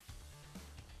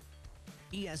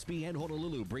ESPN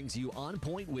Honolulu brings you On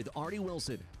Point with Artie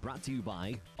Wilson. Brought to you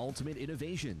by Ultimate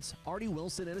Innovations, Artie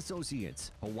Wilson and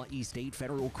Associates, Hawaii State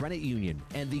Federal Credit Union,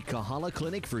 and the Kahala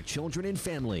Clinic for Children and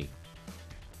Family.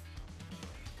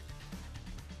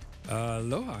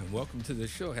 Aloha and welcome to the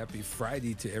show. Happy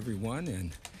Friday to everyone.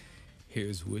 And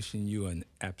here's wishing you an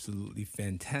absolutely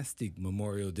fantastic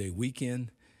Memorial Day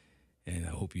weekend. And I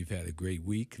hope you've had a great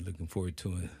week. Looking forward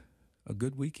to a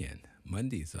good weekend.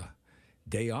 Monday's a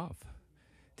day off.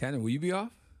 Tanner, will you be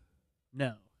off?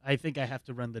 No, I think I have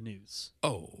to run the news.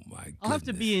 Oh, my goodness. I'll have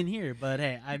to be in here, but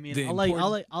hey, I mean,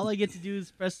 all I get to do is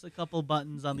press a couple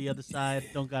buttons on the other side.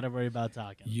 Don't got to worry about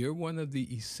talking. You're one of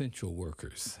the essential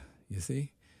workers, you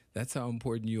see? That's how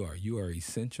important you are. You are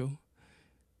essential.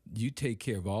 You take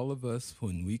care of all of us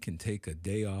when we can take a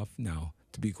day off. Now,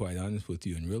 to be quite honest with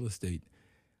you, in real estate,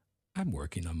 I'm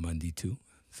working on Monday too.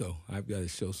 So I've got to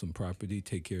show some property,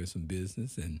 take care of some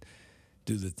business, and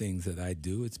do the things that I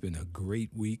do. It's been a great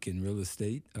week in real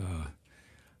estate.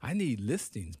 I need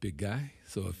listings, big guy.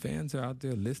 So if fans are out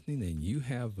there listening and you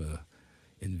have a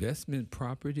investment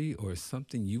property or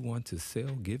something you want to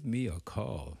sell, give me a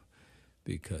call,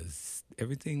 because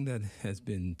everything that has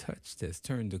been touched has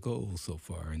turned to gold so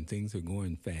far, and things are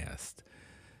going fast.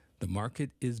 The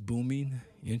market is booming.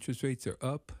 Interest rates are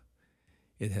up.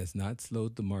 It has not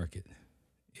slowed the market.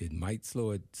 It might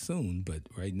slow it soon, but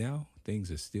right now,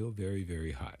 things are still very,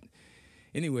 very hot.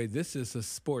 Anyway, this is a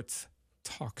sports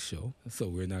talk show, so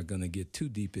we're not going to get too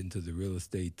deep into the real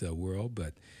estate world,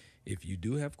 but if you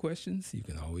do have questions, you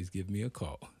can always give me a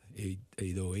call.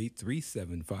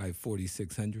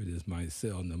 808-375-4600 is my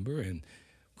cell number, and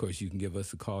of course, you can give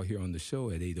us a call here on the show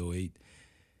at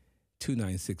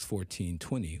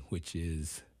 808-296-1420, which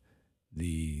is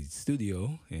the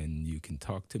studio, and you can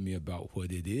talk to me about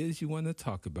what it is you want to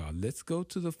talk about. Let's go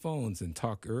to the phones and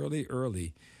talk early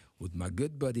with my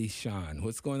good buddy Sean.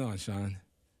 What's going on, Sean?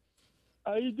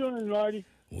 How you doing, Artie?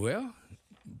 Well,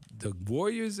 the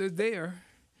Warriors are there,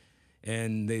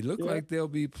 and they look like they'll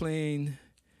be playing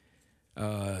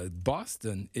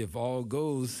Boston if all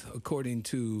goes according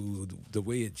to the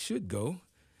way it should go.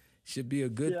 Should be a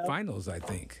good finals, I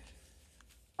think.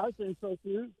 I think so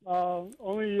too.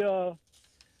 Only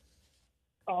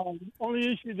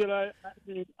issue that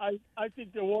I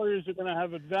think the Warriors are going to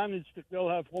have advantage because they'll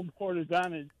have home court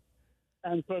advantage,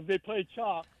 and so if they play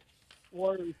chalk,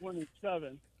 Warriors win in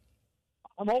 7.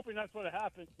 I'm hoping that's what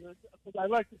happens.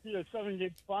 I'd like to see a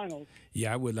 7-game finals.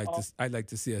 Yeah, I would like to. I'd like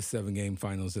to see a 7-game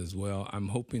finals as well. I'm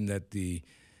hoping that the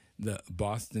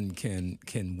Boston can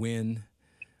win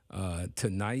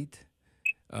tonight.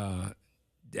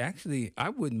 Actually, I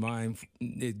wouldn't mind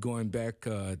it going back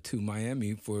to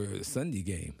Miami for a Sunday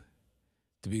game,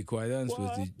 to be quite honest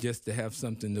with you, just to have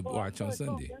something to watch on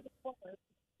Sunday.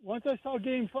 Once I saw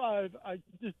Game 5, I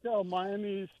could just tell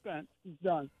Miami is spent. It's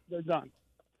done. They're done.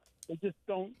 They just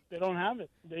don't. They don't have it.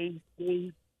 They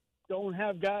don't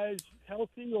have guys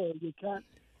healthy, or they can't.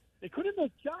 They couldn't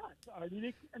make shots.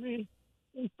 Artie. I mean,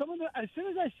 some of as soon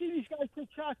as I see these guys take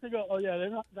shots, I go, "Oh yeah, they're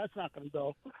not. That's not going to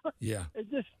go." Yeah.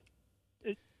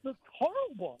 It looked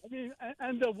horrible. I mean,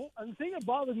 and the thing that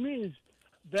bothered me is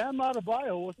Bam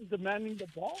Adebayo wasn't demanding the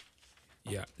ball.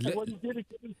 Yeah.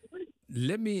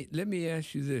 Let me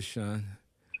ask you this, Sean.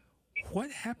 What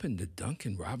happened to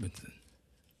Duncan Robinson?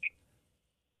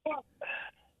 Well,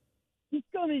 he's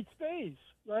going to need space,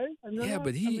 right?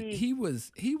 But he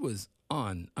was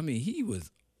on. I mean, he was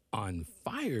on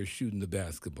fire shooting the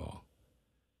basketball.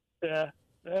 Yeah.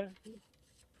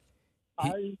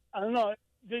 I don't know.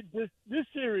 This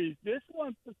series, this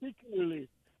one particularly,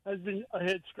 has been a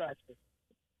head scratcher.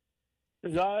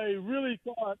 Because I really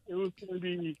thought it was going to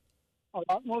be a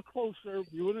lot more closer.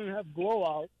 We wouldn't have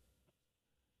blowout.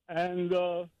 And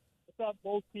I thought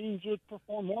both teams would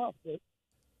perform well. But,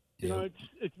 you know,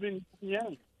 it's been the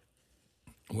end.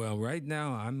 Well, right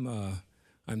now I'm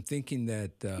thinking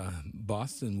that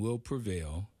Boston will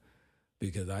prevail,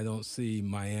 because I don't see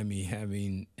Miami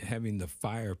having the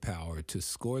firepower to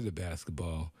score the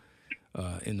basketball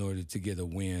in order to get a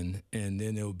win. And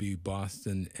then it'll be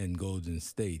Boston and Golden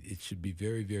State. It should be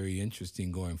very, very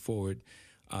interesting going forward.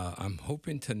 I'm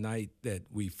hoping tonight that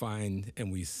we find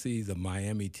and we see the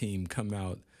Miami team come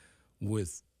out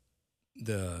with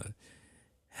the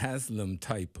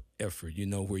Haslam-type effort,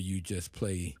 where you just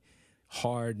play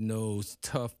hard-nosed,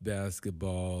 tough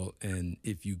basketball, and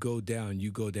if you go down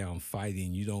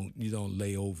fighting. You don't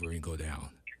lay over and go down.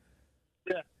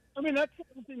 Yeah, I mean that's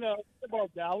something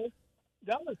about Dallas.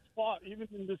 Dallas fought even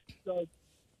in this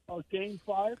Game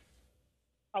 5.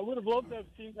 I would have loved to have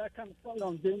seen that kind of fight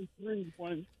on Game 3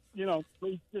 when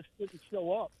they just didn't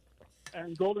show up,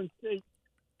 and Golden State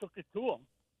took it to them.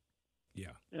 Yeah.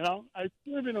 It's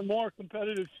been a more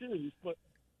competitive series, but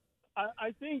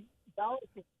I think Dallas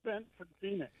was spent for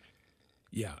Phoenix.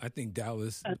 Yeah, I think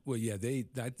Dallas. Well, yeah,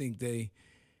 I think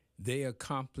they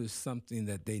accomplished something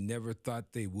that they never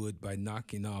thought they would by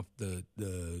knocking off the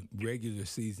regular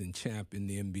season champ in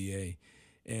the NBA.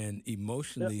 And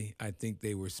emotionally, I think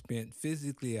they were spent.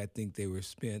 Physically, I think they were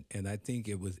spent, and I think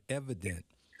it was evident.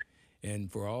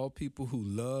 And for all people who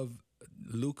love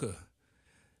Luka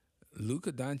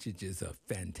Doncic is a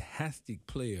fantastic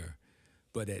player,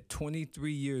 but at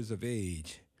 23 years of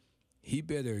age, he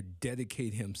better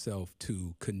dedicate himself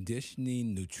to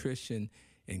conditioning, nutrition,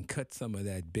 and cut some of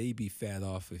that baby fat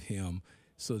off of him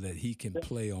so that he can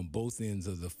play on both ends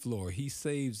of the floor. He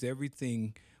saves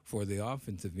everything for the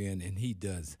offensive end, and he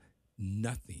does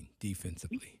nothing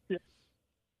defensively. Yeah.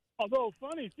 Although,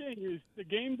 funny thing is, the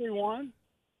game they won,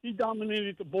 he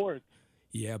dominated the boards.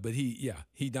 Yeah, but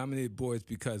he dominated boards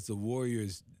because the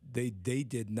Warriors, they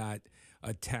did not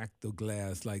attack the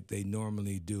glass like they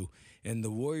normally do. And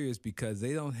the Warriors, because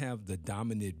they don't have the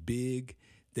dominant big,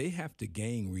 they have to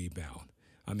gang rebound.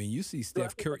 I mean, you see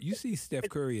Steph Curry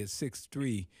at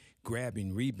 6'3"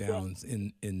 grabbing rebounds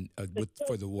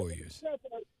for the Warriors.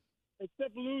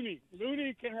 Except Looney.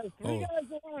 Looney can have three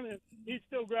guys on it. He's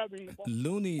still grabbing the ball.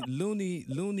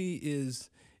 Looney is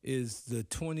the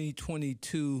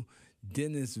 2022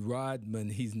 Dennis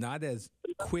Rodman. He's not as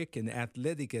quick and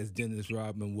athletic as Dennis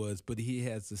Rodman was, but he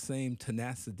has the same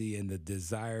tenacity and the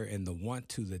desire and the want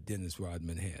to that Dennis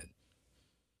Rodman had.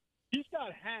 He's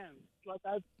got hands like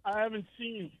I haven't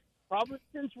seen probably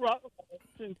since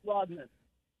Rodman.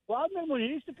 Rodman, when he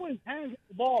used to put his hands on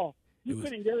the ball, you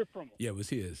couldn't get it from him. Yeah, it was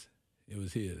his.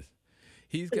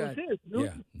 He's it got was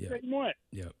his. Same way.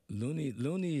 Yeah. Looney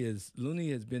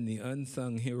has been the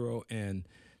unsung hero, and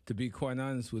to be quite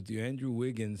honest with you, Andrew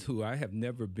Wiggins, who I have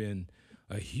never been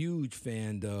a huge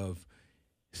fan of,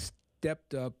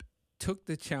 stepped up, took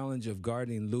the challenge of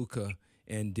guarding Luka,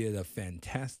 and did a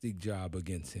fantastic job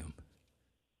against him.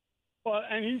 Well,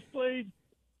 and he's played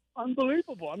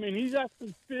unbelievable. I mean, he's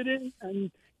actually fit in,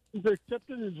 and he's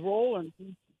accepted his role, and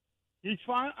he's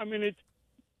fine. I mean, it's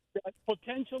that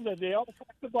potential that they all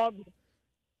talked about,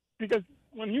 because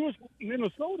when he was in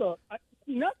Minnesota,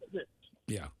 nothing of it.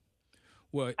 Yeah.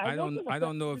 Well, I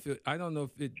don't know if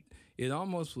it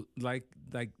almost like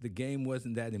the game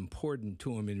wasn't that important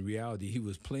to him in reality. He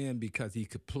was playing because he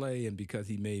could play and because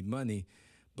he made money,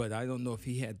 but I don't know if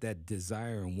he had that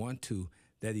desire and want to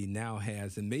that he now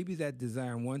has. And maybe that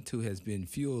desire and want to has been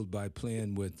fueled by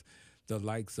playing with the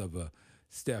likes of a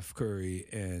Steph Curry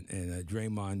and a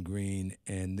Draymond Green,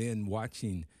 and then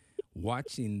watching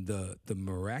the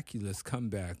miraculous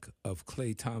comeback of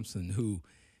Klay Thompson, who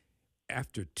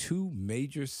after 2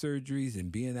 major surgeries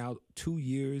and being out 2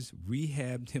 years,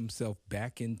 rehabbed himself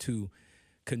back into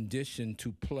condition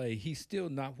to play. He's still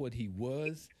not what he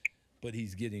was, but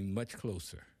he's getting much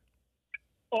closer.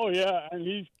 Oh, yeah, and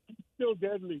he's still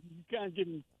deadly. You can't give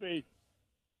him space.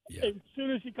 Yeah. As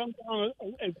soon as he comes down,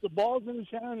 if the ball's in his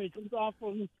hand, he comes off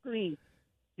from the screen.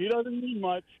 He doesn't need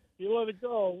much. He let it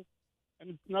go, and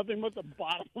it's nothing but the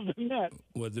bottom of the net.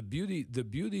 Well, the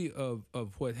beauty of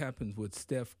what happens with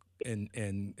Steph and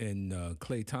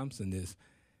Klay Thompson is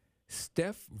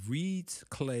Steph reads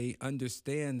Klay,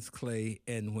 understands Klay,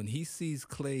 and when he sees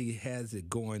Klay has it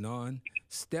going on,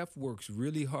 Steph works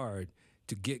really hard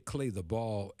to get Klay the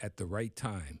ball at the right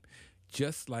time.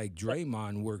 Just like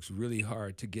Draymond works really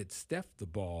hard to get Steph the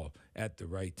ball at the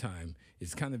right time.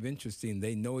 It's kind of interesting.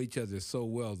 They know each other so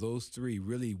well. Those three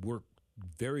really work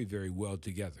very, very well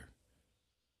together.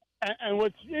 And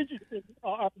what's interesting,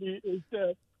 Artie, is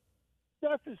that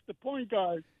Steph is the point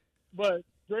guard, but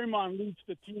Draymond leads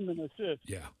the team in assists.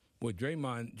 Yeah. Well,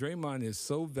 Draymond is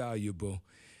so valuable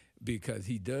because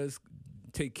he does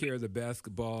take care of the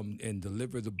basketball and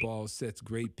deliver the ball, sets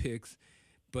great picks.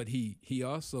 But he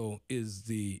also is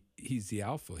he's the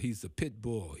alpha. He's the pit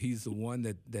bull. He's the one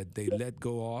that they let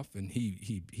go off, and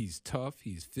he's tough.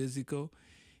 He's physical.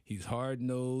 He's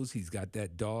hard-nosed. He's got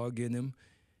that dog in him.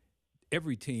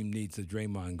 Every team needs a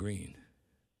Draymond Green.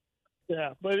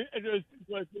 Yeah, but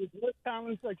with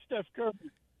talents like Steph Curry,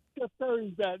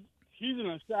 he's an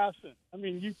assassin. I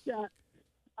mean, you can't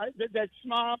that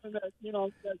smile and that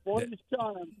voice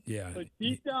charm. Yeah, but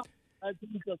deep down, I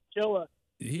think he's a killer.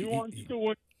 He wants to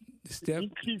win. Steph,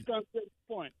 he's got this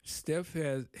point. Steph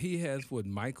has what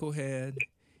Michael had.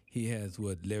 He has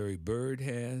what Larry Bird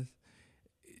has.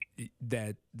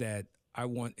 That I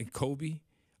want, and Kobe,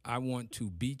 I want to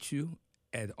beat you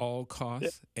at all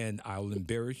costs, and I'll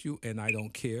embarrass you, and I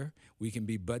don't care. We can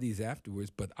be buddies afterwards,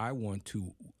 but I want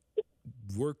to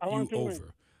work you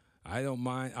over. I don't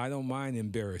mind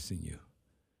embarrassing you.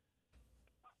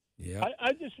 Yeah.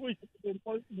 I just wish there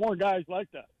were more guys like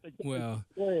that. Well,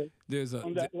 there's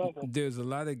a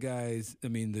lot of guys. I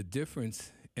mean, the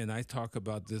difference, and I talk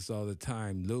about this all the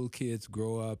time. Little kids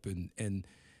grow up, and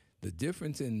the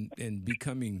difference in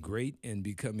becoming great and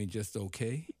becoming just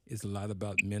okay is a lot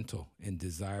about mental and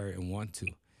desire and want to.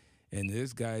 And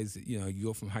there's guys, you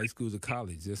go from high school to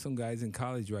college. There's some guys in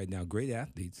college right now, great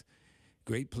athletes,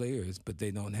 great players, but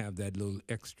they don't have that little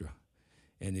extra.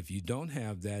 And if you don't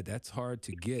have that, that's hard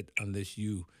to get unless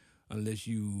you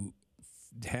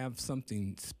have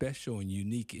something special and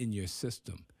unique in your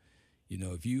system.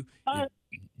 I do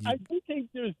think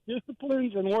there's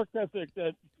disciplines and work ethic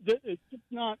that it's just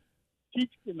not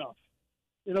teached enough.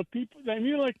 People. I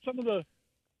mean, like some of the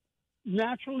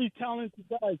naturally talented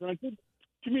guys, and I think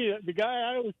to me the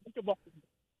guy I always think about,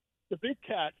 the big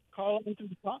cat, Carl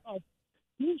Anthony.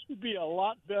 He should be a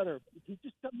lot better. But he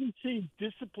just doesn't seem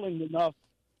disciplined enough.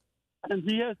 And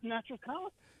he has natural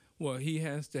talent. Well, he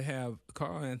has to have.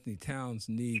 Carl Anthony Towns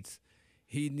needs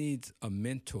a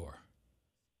mentor.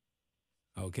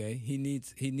 Okay, he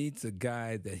needs a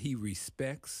guy that he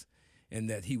respects and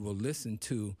that he will listen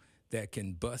to, that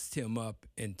can bust him up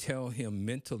and tell him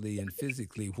mentally and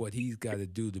physically what he's got to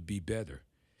do to be better,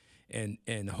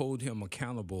 and hold him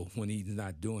accountable when he's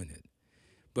not doing it.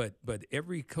 But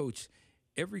every coach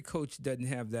doesn't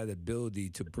have that ability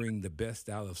to bring the best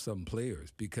out of some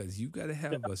players, because you've got to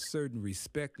have a certain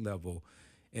respect level,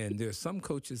 and there's some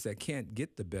coaches that can't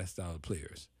get the best out of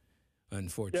players,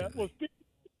 unfortunately. Yeah, well,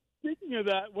 speaking of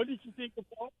that, what did you think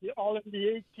about the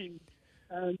All-NBA team?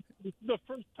 And this is the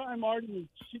first time, Artie, in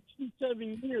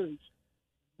 67 years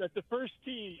that the first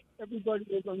team, everybody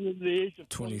was under the age of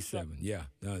 27. Yeah.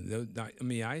 I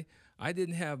mean, I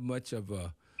didn't have much of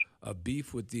a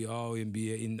beef with the All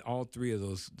NBA in all three of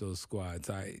those squads.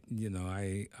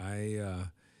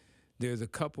 There's a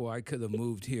couple I could have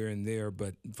moved here and there,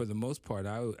 but for the most part,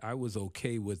 I was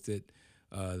okay with it.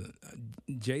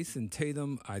 Jason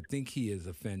Tatum, I think he is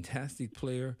a fantastic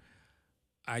player.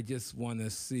 I just want to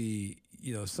see,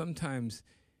 sometimes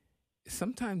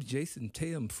Jason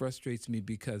Tatum frustrates me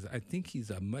because I think he's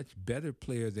a much better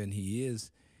player than he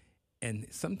is, and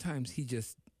sometimes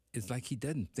it's like he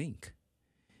doesn't think.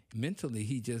 Mentally,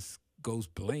 he just goes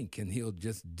blank, and he'll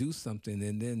just do something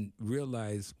and then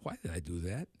realize, why did I do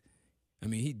that? I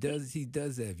mean, he does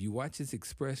that. If you watch his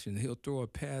expression, he'll throw a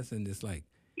pass, and it's like,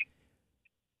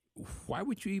 why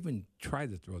would you even try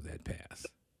to throw that pass?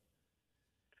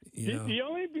 The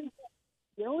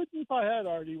only beef I had,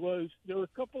 Artie, was there were a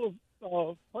couple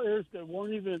of players that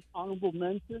weren't even honorable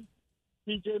mentions.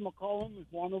 T.J. McCollum was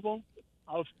one of them.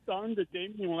 I was stunned that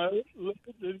Damian Lillard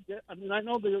didn't get. I mean, I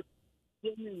know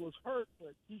Damian was hurt,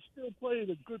 but he still played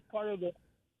a good part of the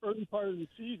early part of the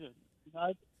season. And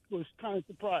I was kind of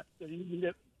surprised that he didn't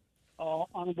get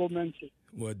honorable mention.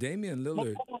 Well, Damian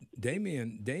Lillard,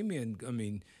 Damian. I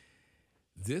mean,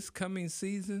 this coming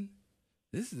season,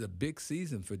 this is a big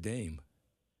season for Dame,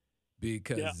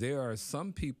 because there are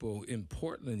some people in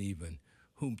Portland even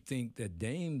who think that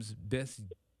Dame's best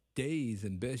days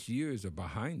and best years are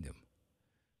behind him.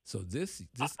 So this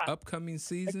upcoming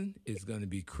season is going to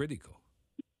be critical.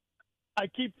 I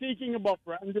keep thinking about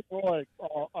Brandon Roy.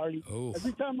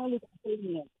 Every time I look at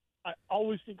him, I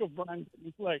always think of Brandon.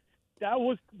 It's like, that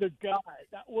was the guy.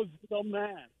 That was the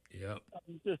man. Yep.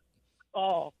 Just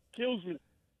kills me.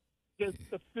 Just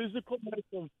the physicalness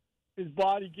of his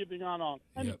body giving on him.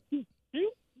 And he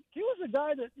was a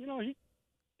guy that,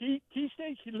 he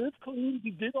stayed, he lived clean,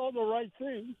 he did all the right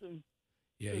things, and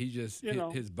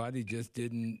his body just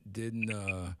didn't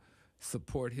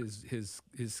support his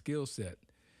skill set.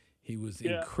 He was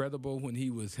incredible when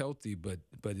he was healthy, but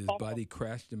his body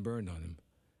crashed and burned on him.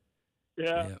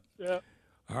 Yeah.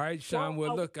 All right, Sean.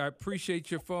 Well, look, I appreciate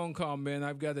your phone call, man.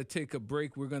 I've got to take a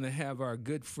break. We're going to have our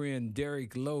good friend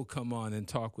Derrick Lowe come on and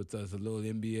talk with us a little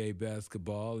NBA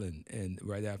basketball and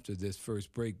right after this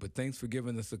first break. But thanks for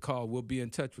giving us a call. We'll be in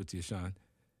touch with you, Sean.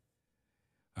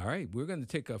 All right, we're going to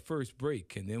take our first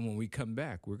break, and then when we come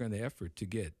back, we're going to effort to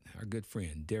get our good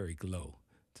friend Derrick Lowe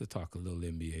to talk a little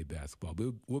NBA basketball.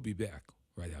 We'll be back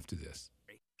right after this.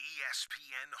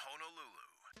 ESPN Honolulu.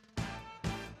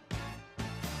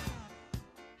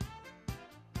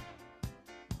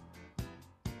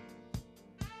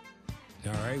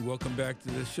 All right, welcome back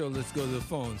to the show. Let's go to the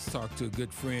phones, talk to a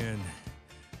good friend,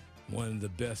 one of the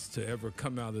best to ever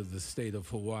come out of the state of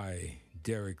Hawaii,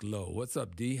 Derrick Lowe. What's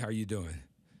up, D? How you doing?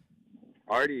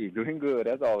 Artie, doing good,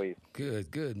 as always.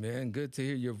 Good, man. Good to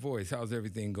hear your voice. How's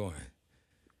everything going?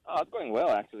 It's going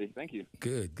well, actually. Thank you.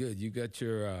 Good. You got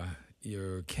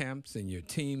your camps and your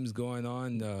teams going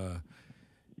on.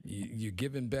 You're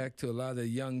giving back to a lot of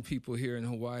young people here in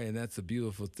Hawaii, and that's a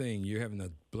beautiful thing. You're having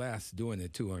a blast doing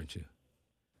it too, aren't you?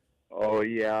 Oh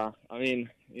yeah. I mean,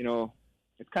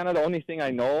 it's kind of the only thing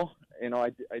I know.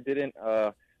 I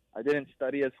didn't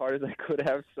study as hard as I could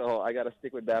have, so I got to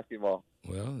stick with basketball.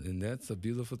 Well, and that's a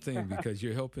beautiful thing because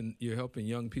you're helping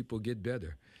young people get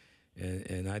better,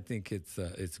 and I think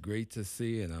it's great to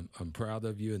see, and I'm proud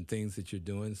of you and things that you're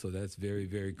doing. So that's very,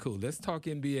 very cool. Let's talk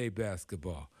NBA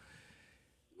basketball.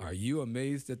 Are you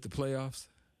amazed at the playoffs?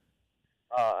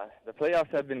 The playoffs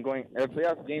have been going. The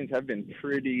playoff games have been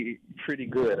pretty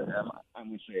good. I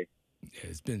would say. Yeah,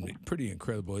 it's been pretty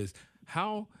incredible.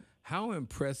 How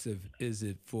impressive is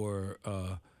it for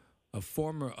a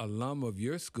former alum of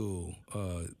your school,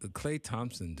 Klay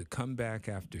Thompson, to come back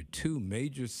after 2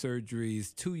 major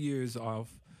surgeries, 2 years off,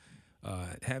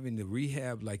 having to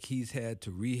rehab like he's had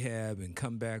to rehab and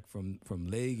come back from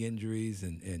leg injuries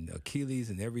and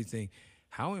Achilles and everything?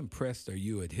 How impressed are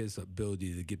you at his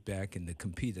ability to get back and to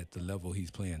compete at the level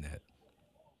he's playing at?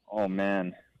 Oh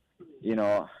man,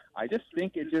 I just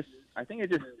think it just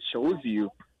shows you.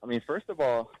 I mean, first of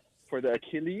all, for the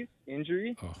Achilles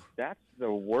injury, that's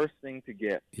the worst thing to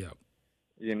get. Yeah.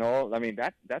 I mean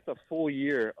that's a full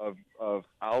year of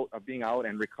being out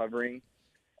and recovering.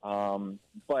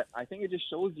 But I think it just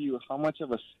shows you how much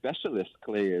of a specialist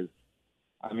Klay is.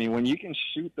 I mean, when you can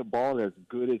shoot the ball as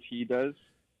good as he does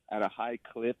at a high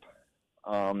clip,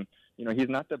 he's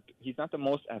not the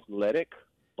most athletic,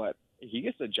 but he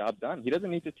gets the job done. He doesn't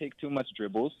need to take too much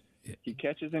dribbles. Yeah. He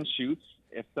catches and shoots.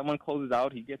 If someone closes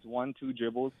out, he gets 1-2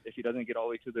 dribbles. If he doesn't get all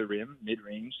the way to the rim,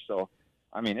 mid-range. So,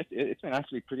 I mean, it's been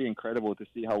actually pretty incredible to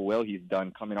see how well he's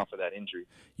done coming off of that injury.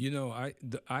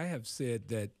 I have said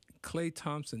that Klay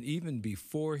Thompson, even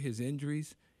before his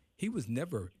injuries, he was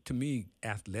never, to me,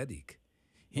 athletic.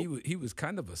 He was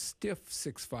kind of a stiff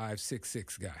 6'5",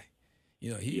 6'6" guy.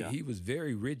 He was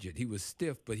very rigid. He was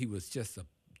stiff, but he was just a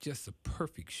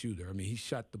perfect shooter. I mean, he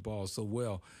shot the ball so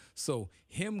well. So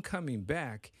him coming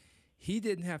back, he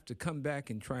didn't have to come back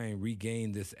and try and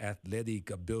regain this athletic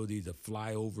ability to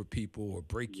fly over people or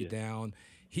break you down.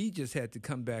 He just had to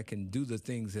come back and do the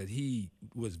things that he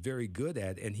was very good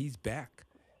at, and he's back.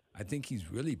 I think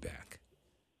he's really back.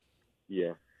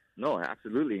 Yeah. No,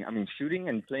 absolutely. I mean, shooting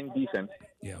and playing defense.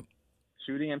 Yeah.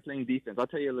 Shooting and playing defense. I'll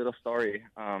tell you a little story.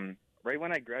 Right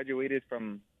when I graduated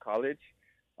from college,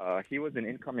 he was an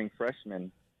incoming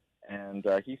freshman, and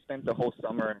he spent the whole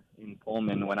summer in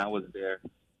Pullman when I was there.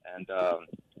 And,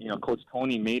 Coach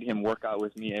Tony made him work out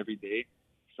with me every day.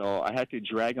 So I had to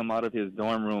drag him out of his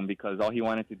dorm room because all he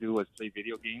wanted to do was play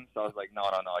video games. So I was like, no,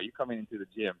 you coming into the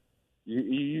gym.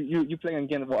 You playing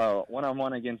against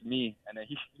one-on-one against me. And then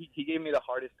he gave me the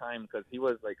hardest time because he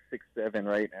was like 6'7",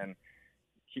 right? And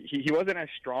he wasn't as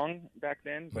strong back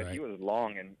then, but He was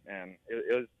long, and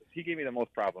he gave me the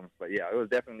most problems. But yeah, it was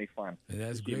definitely fun. And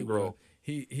that's great. Well,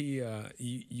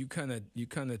 you kind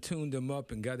of tuned him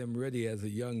up and got him ready as a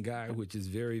young guy, which is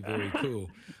very, very cool.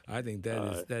 I think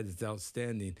that is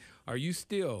outstanding. Are you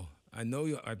still? I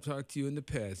know I've talked to you in the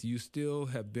past.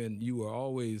 You were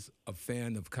always a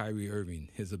fan of Kyrie Irving,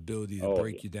 his ability to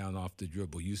break you down off the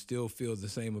dribble. You still feel the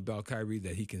same about Kyrie,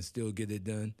 that he can still get it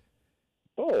done?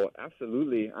 Oh,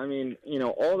 absolutely. I mean,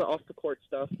 all the off-the-court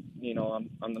stuff, I'm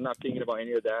not thinking about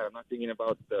any of that. I'm not thinking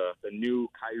about the new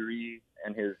Kyrie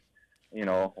and his,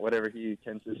 whatever he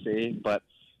tends to say. But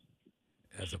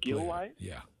skill-wise,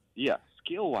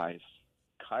 skill-wise,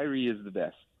 Kyrie is the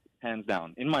best, hands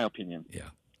down, in my opinion.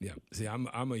 Yeah. Yeah. See,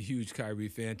 I'm a huge Kyrie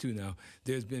fan too now.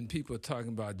 There's been people talking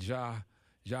about Ja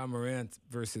Morant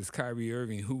versus Kyrie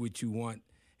Irving. Who would you want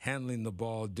handling the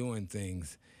ball, doing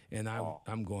things? And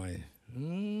I'm going,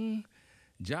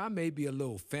 Ja may be a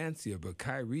little fancier, but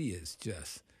Kyrie is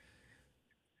just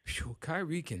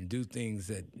Kyrie can do things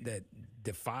that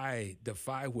defy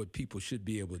what people should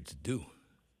be able to do.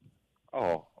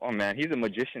 Oh man, he's a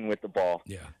magician with the ball.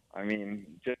 Yeah. I mean,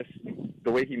 just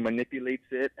the way he manipulates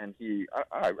it, and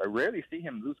I rarely see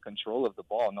him lose control of the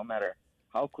ball, no matter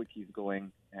how quick he's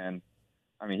going. And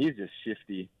I mean, he's just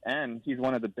shifty, and he's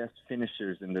one of the best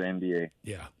finishers in the NBA.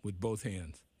 Yeah, with both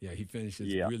hands. Yeah, he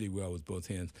finishes really well with both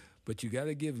hands. But you got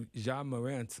to give Ja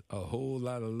Morant a whole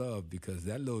lot of love, because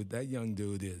that young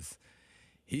dude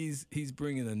he's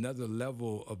bringing another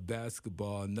level of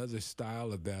basketball, another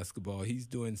style of basketball. He's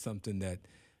doing something that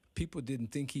people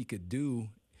didn't think he could do,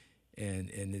 and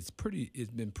it's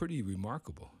been pretty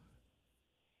remarkable.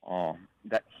 Oh,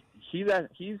 that he's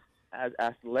as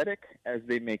athletic as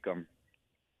they make him.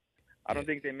 I don't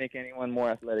think they make anyone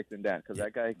more athletic than that, because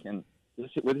that guy can,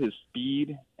 with his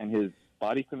speed and his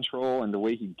body control and the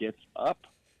way he gets up.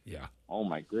 Yeah. Oh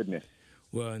my goodness.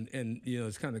 Well, and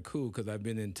it's kind of cool because I've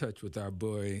been in touch with our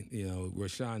boy,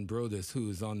 Rashawn Brodus, who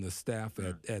is on the staff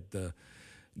at the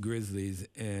Grizzlies,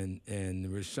 and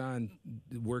Rashawn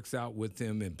works out with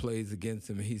him and plays against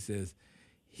him. And he says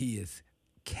he is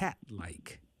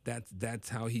cat-like. That's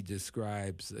how he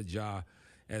describes Ja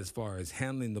as far as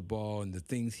handling the ball and the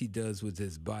things he does with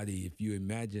his body. If you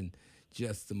imagine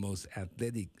just the most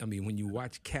athletic, I mean, when you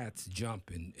watch cats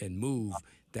jump and move,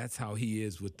 that's how he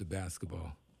is with the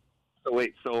basketball. So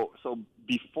wait, so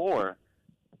before,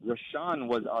 Rashawn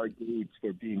was our gauge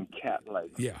for being cat-like.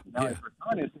 Yeah. Now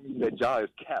Rashawn is saying that Ja is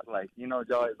cat-like. Ja is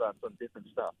on some different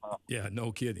stuff, huh? Yeah,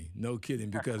 no kidding,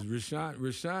 because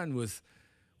Rashawn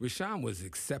was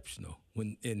exceptional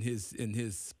when in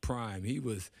his prime. He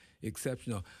was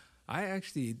exceptional.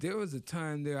 There was a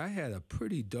time there I had a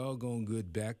pretty doggone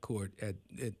good backcourt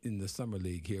in the summer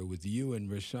league here with you and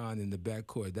Rashawn in the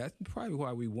backcourt. That's probably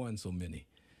why we won so many,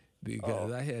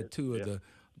 because I had two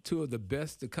of the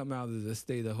best to come out of the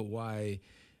state of Hawaii,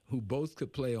 who both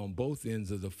could play on both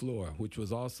ends of the floor, which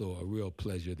was also a real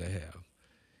pleasure to have.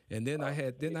 And then I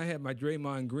had my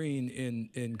Draymond Green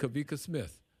in Kavika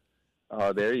Smith.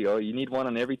 Oh, there you go. You need one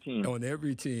on every team. On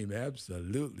every team,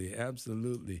 absolutely,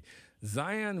 absolutely.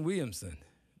 Zion Williamson,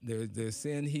 they're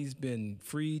saying he's been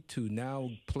free to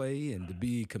now play and to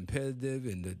be competitive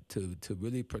and to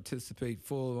really participate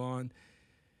full on.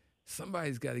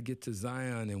 Somebody's got to get to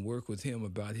Zion and work with him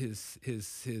about his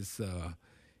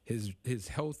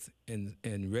health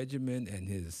and regimen and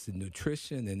his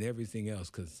nutrition and everything else,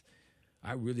 because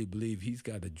I really believe he's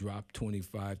got to drop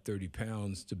 25, 30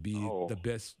 pounds to be the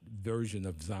best version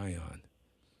of Zion.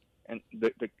 And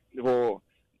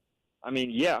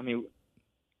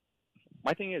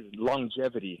my thing is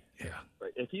longevity. Yeah.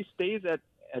 Right? If he stays at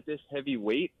this heavy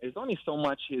weight, there's only so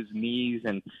much his knees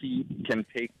and feet can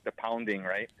take the pounding,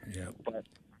 right? Yeah. But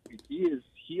he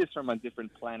is from a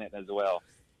different planet as well.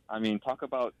 I mean, talk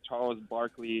about Charles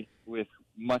Barkley with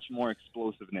much more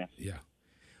explosiveness. Yeah.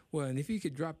 Well, and if he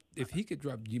could drop,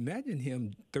 imagine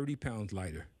him 30 pounds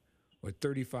lighter or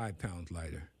 35 pounds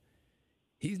lighter.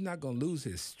 He's not going to lose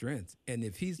his strength. And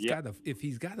if he's got a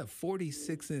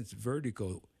 46-inch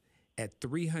vertical at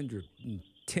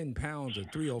 310 pounds or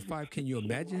 305, can you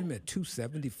imagine him at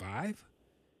 275?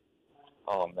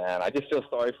 Oh, man. I just feel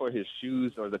sorry for his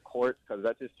shoes or the court, because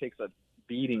that just takes a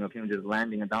beating of him just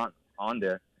landing on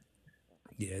there.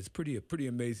 Yeah, it's pretty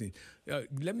amazing.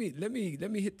 Let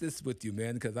me hit this with you,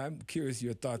 man, because I'm curious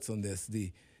your thoughts on this.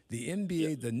 The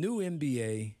NBA, the new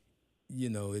NBA,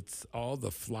 it's all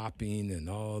the flopping and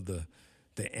all the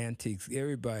antics.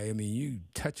 Everybody, I mean, you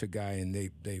touch a guy and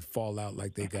they fall out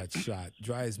like they got shot.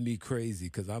 Drives me crazy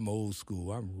because I'm old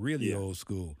school. I'm really old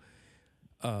school.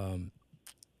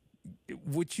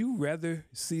 Would you rather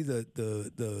see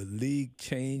the league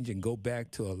change and go back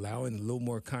to allowing a little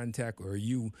more contact, or are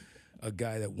you a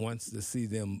guy that wants to see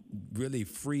them really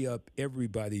free up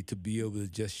everybody to be able to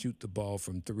just shoot the ball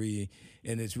from three,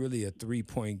 and it's really a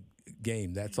 3-point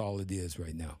game? That's all it is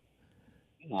right now.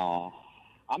 No,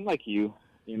 I'm like you.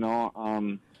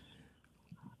 I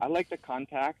like the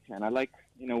contact, and I like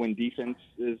when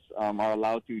defenses are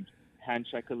allowed to hand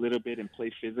check a little bit and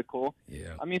play physical.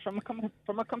 Yeah. I mean, from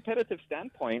a competitive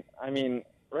standpoint, I mean,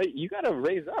 right, you got to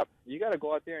raise up. You got to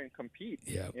go out there and compete.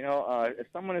 Yeah. If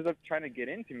someone is up trying to get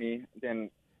into me, then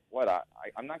what?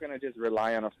 I'm not going to just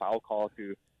rely on a foul call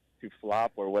to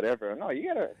flop or whatever. No,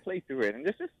 you got to play through it. And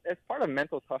this is it's part of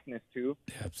mental toughness too.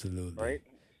 Absolutely. Right?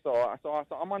 So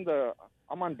I'm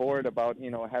on board about,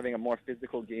 having a more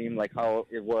physical game like how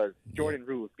it was. Jordan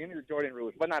rules. Give me the Jordan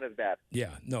rules, but not as bad. Yeah.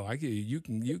 No, I get you.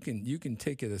 You can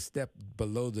take it a step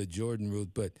below the Jordan rules,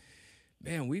 but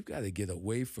man, we've got to get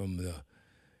away from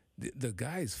the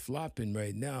guys flopping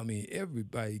right now. I mean,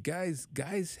 everybody, guys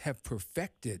have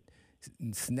perfected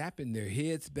snapping their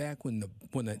heads back when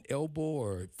an elbow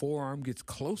or forearm gets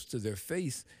close to their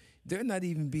face. They're not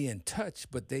even being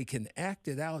touched, but they can act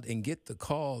it out and get the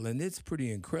call, and it's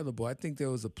pretty incredible. I think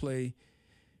there was a play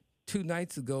 2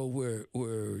 nights ago where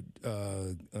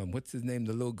what's his name,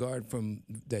 the little guard from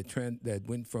that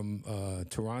went from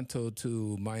Toronto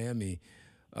to Miami.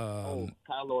 Kyle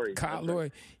Lowry. Kyle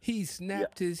Lowry. He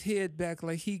snapped his head back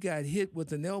like he got hit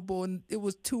with an elbow, and it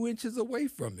was 2 inches away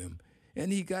from him,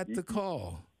 and he got the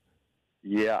call.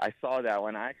 Yeah, I saw that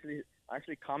one. I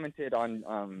actually commented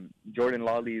on Jordan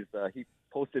Lawley's. He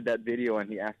posted that video and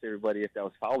he asked everybody if that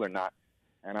was foul or not.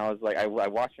 And I was like, I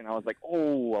watched it and I was like,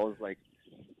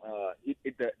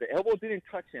 the elbow didn't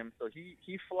touch him, so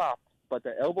he flopped, but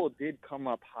the elbow did come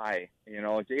up high.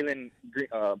 Jaylen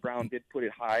Brown did put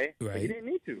it high, right. But he didn't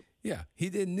need to. Yeah, he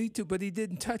didn't need to, but he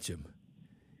didn't touch him.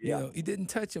 You know, he didn't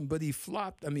touch him, but he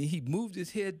flopped. I mean, he moved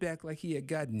his head back like he had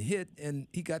gotten hit, and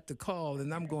he got the call.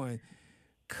 And I'm going,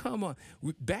 come on.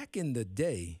 Back in the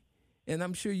day, and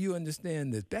I'm sure you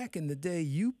understand this, back in the day,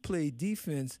 you played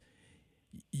defense.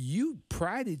 You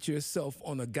prided yourself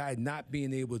on a guy not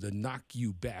being able to knock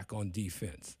you back on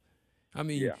defense. I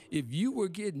mean, if you were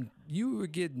getting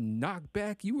knocked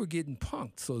back, you were getting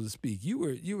punked, so to speak. You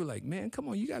were like, man, come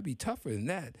on, you gotta be tougher than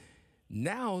that.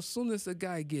 Now, as soon as a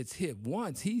guy gets hit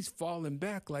once, he's falling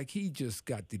back like he just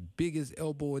got the biggest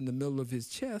elbow in the middle of his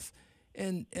chest,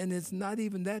 and it's not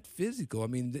even that physical. I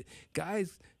mean, the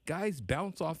guys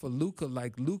bounce off of Luka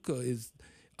like Luka is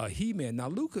a He-Man. Now,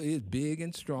 Luka is big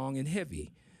and strong and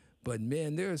heavy, but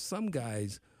man, there are some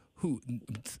guys who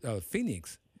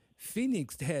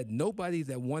Phoenix had nobody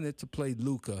that wanted to play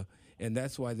Luka, and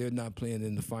that's why they're not playing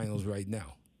in the finals right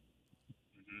now.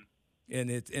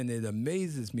 And it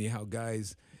amazes me how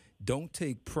guys don't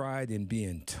take pride in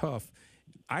being tough.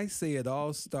 I say it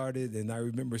all started, and I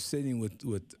remember sitting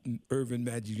with Irvin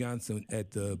Magic Johnson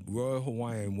at the Royal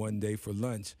Hawaiian one day for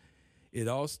lunch. It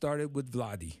all started with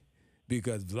Vlade,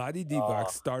 because Vlade Divac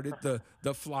started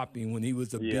the flopping when he was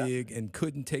big and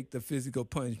couldn't take the physical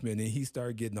punishment, and he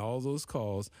started getting all those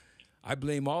calls. I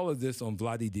blame all of this on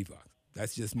Vlade Divac.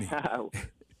 That's just me.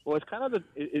 Well, it's kind of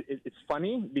it's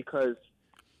funny because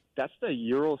that's the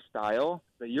Euro style.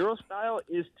 The Euro style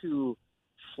is to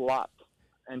flop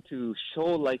and to show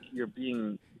like you're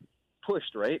being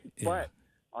pushed, right? Yeah. But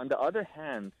on the other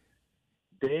hand,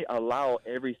 they allow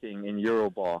everything in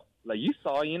Euroball. Like you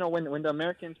saw, when the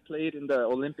Americans played in the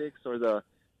Olympics or the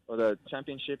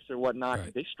championships or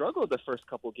whatnot, they struggled the first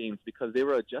couple games because they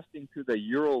were adjusting to the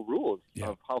Euro rules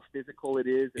of how physical it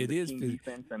is. And team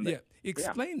defense. And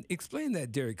explain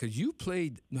that, Derrick, because you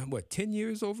played 10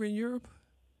 years over in Europe.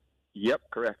 Yep,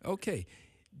 correct. Okay.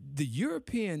 The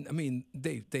European, I mean,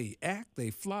 they act,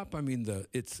 they flop. I mean,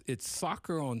 it's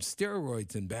soccer on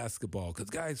steroids in basketball because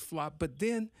guys flop, but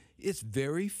then it's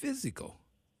very physical.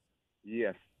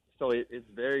 Yes, so it's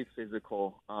very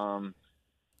physical.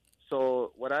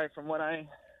 So from what I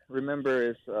remember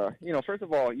is, first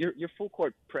of all, you're full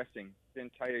court pressing the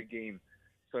entire game.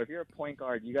 So if you're a point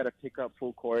guard, you got to pick up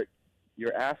full court.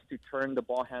 You're asked to turn the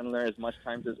ball handler as much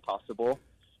times as possible,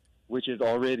 which is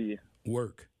already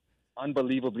work.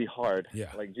 Unbelievably hard.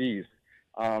 Yeah. Like, geez.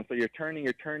 So you're turning,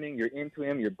 you're into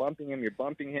him, you're bumping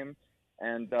him,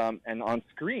 and on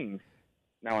screens.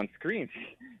 Now on screens,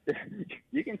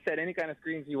 you can set any kind of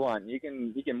screens you want. You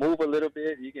can move a little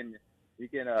bit. You can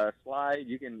slide.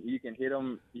 You can hit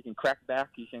them. You can crack back.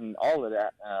 You can all of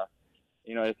that.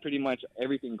 It's pretty much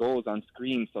everything goes on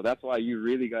screens. So that's why you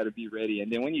really got to be ready.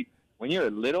 And then when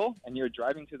you're little and you're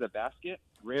driving to the basket,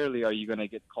 rarely are you going to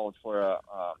get called for a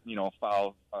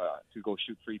foul to go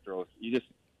shoot free throws. You just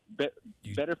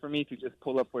better for me to just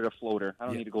pull up with a floater. I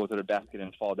don't need to go to the basket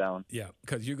and fall down. Yeah,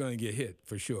 because you're going to get hit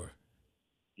for sure.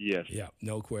 Yes. Yeah,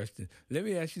 no question. Let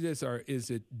me ask you this: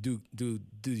 do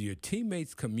your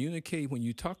teammates communicate when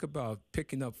you talk about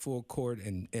picking up full court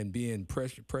and being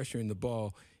pressuring the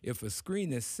ball? If a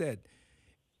screen is set,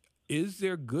 is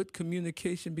there good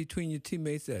communication between your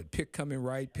teammates that pick coming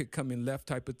right, pick coming left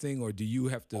type of thing, or do you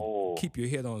have to keep your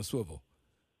head on a swivel?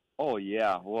 Oh,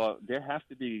 yeah. Well, there has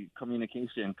to be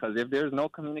communication, because if there's no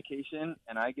communication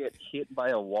and I get hit by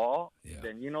a wall,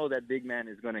 then that big man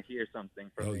is going to hear something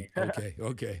from me.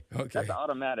 Okay. That's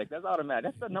automatic. That's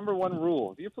the number one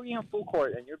rule. If you're playing on full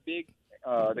court and you're big,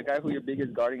 the guy who you're big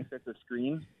is guarding sets a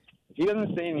screen, if he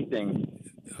doesn't say anything,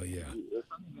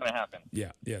 something's going to happen.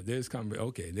 Yeah, there's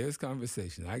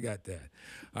conversation. I got that.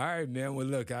 All right, man. Well,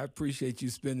 look, I appreciate you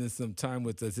spending some time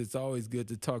with us. It's always good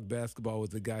to talk basketball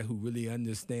with a guy who really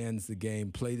understands the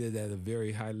game, played it at a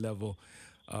very high level,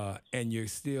 and you're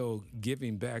still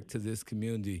giving back to this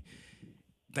community.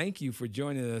 Thank you for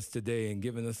joining us today and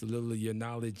giving us a little of your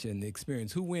knowledge and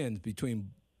experience. Who wins between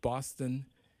Boston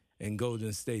and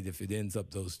Golden State if it ends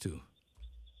up those two?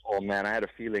 Oh, man, I had a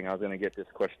feeling I was going to get this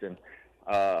question.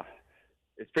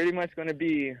 It's pretty much going to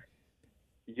be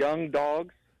young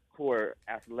dogs who are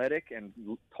athletic and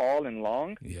tall and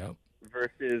long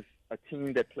versus a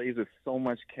team that plays with so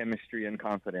much chemistry and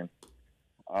confidence.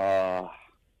 I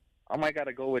might got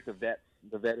to go with the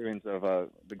veterans of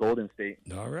the Golden State.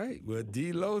 All right. Well,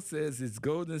 D. Lowe says it's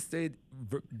Golden State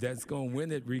that's going to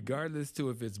win it regardless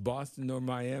to if it's Boston or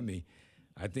Miami.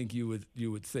 I think you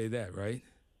would say that, right?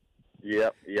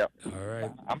 Yep. All right.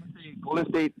 I'm going to say Golden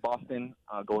State, Boston,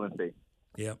 Golden State.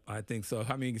 Yep, I think so.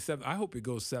 I mean, 7. I hope it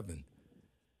goes 7.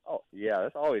 Oh, yeah,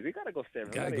 that's always. We got to go 7.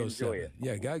 Got to go 7. It.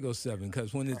 Yeah, got to go 7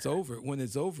 because when it's over,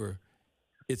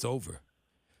 it's over.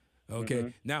 Okay. Mm-hmm.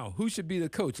 Now, who should be the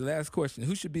coach? Last question.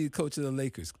 Who should be the coach of the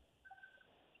Lakers?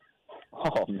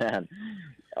 Oh man,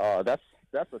 that's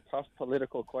a tough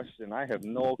political question. I have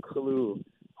no clue.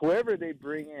 Whoever they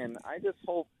bring in, I just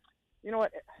hope. You know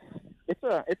what? It's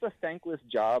a thankless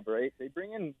job, right? They've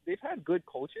had good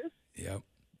coaches. Yep.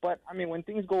 But I mean, when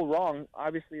things go wrong,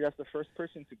 obviously that's the first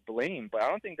person to blame. But I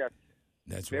don't think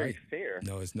that's very right. fair.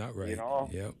 No, it's not right. You know,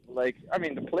 Yep. like I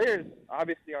mean, the players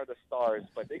obviously are the stars,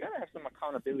 but they gotta have some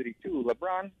accountability too.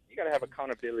 LeBron, you gotta have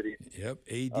accountability. Yep.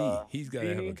 AD, he's got to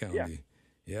have Genie, accountability.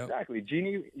 Yep. Exactly.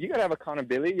 Genie, you gotta have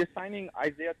accountability. You're signing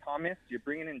Isaiah Thomas. You're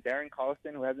bringing in Darren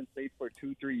Collison, who hasn't played for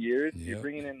 2-3 years. Yep. You're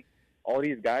bringing in all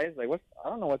these guys. Like, I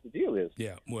don't know what the deal is.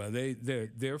 Yeah, well,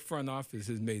 their front office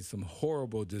has made some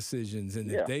horrible decisions,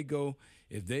 and Yeah. if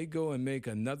they go and make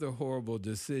another horrible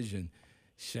decision,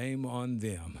 shame on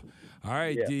them. All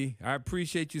right, Yeah. D, I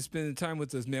appreciate you spending time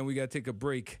with us, man. We got to take a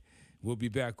break. We'll be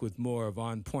back with more of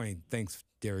On Point. Thanks,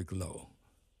 Derrick Lowe.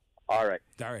 All right.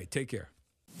 All right, take care.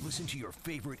 Listen to your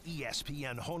favorite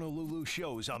ESPN Honolulu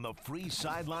shows on the free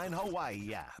Sideline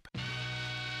Hawaii app.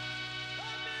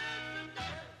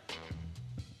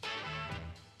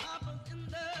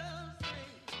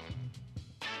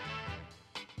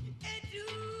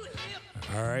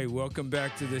 All right, welcome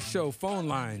back to the show. Phone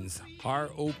lines are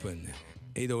open.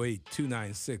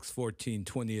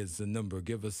 808-296-1420 is the number.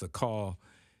 Give us a call.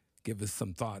 Give us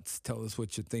some thoughts. Tell us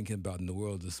what you're thinking about in the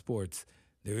world of sports.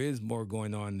 There is more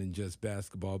going on than just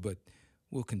basketball, but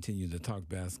we'll continue to talk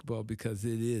basketball because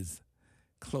it is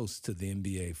close to the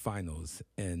NBA Finals,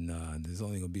 and there's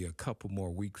only going to be a couple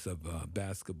more weeks of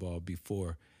basketball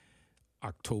before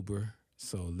October.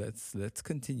 So let's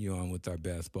continue on with our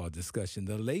basketball discussion.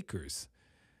 The Lakers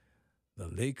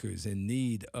in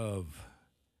need of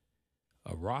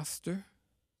a roster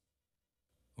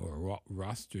or a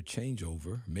roster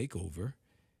makeover,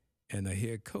 and a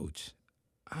head coach.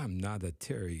 I'm not a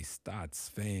Terry Stotts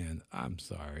fan. I'm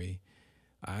sorry.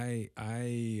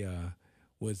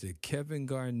 Was it Kevin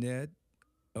Garnett,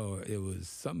 or it was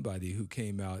somebody who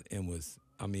came out and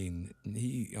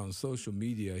he on social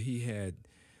media, he had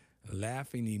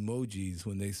laughing emojis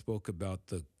when they spoke about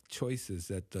the choices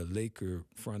that the Laker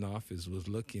front office was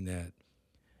looking at.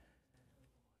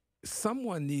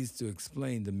 Someone needs to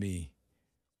explain to me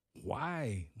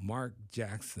why Mark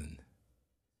Jackson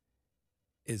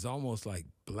is almost like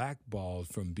blackballed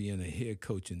from being a head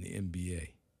coach in the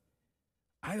NBA.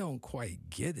 I don't quite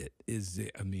get it.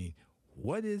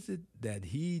 What is it that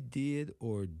he did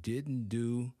or didn't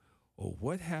do, or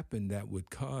what happened that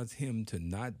would cause him to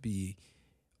not be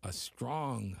a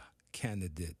strong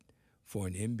candidate for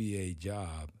an NBA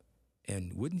job?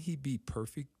 And wouldn't he be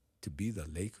perfect to be the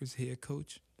Lakers head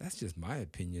coach? That's just my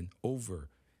opinion. Over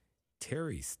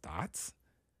Terry Stotts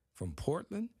from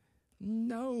Portland?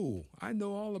 No, I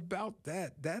know all about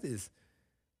that. That is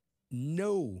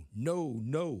no.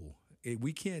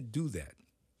 We can't do that.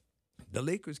 The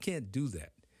Lakers can't do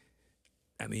that.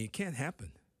 It can't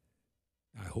happen.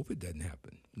 I hope it doesn't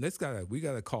happen. We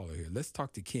got a caller here. Let's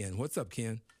talk to Ken. What's up,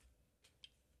 Ken?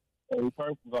 Hey,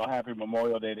 first of all, happy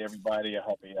Memorial Day to everybody. I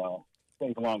hope y'all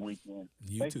safe long weekend.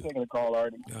 Thanks too. for taking the call,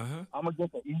 Artie. Uh-huh. I'm going to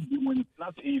get the easy ones,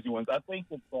 not the easy ones. I think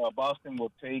that Boston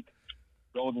will take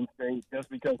Golden State just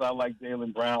because I like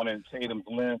Jaylen Brown and Tatum's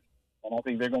length, and I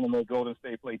think they're going to make Golden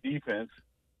State play defense.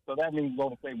 So that means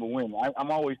Golden State will win.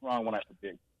 I'm always wrong when I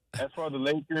predict. As for the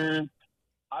Lakers,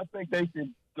 I think they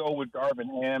should go with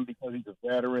Darvin Ham because he's a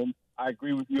veteran. I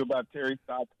agree with you about Terry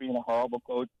Stotts being a horrible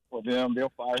coach for them.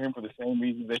 They'll fire him for the same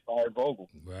reasons they fired Vogel.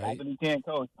 Right. Not that he can't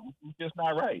coach. He's just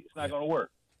not right. It's not going to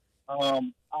work. I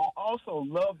also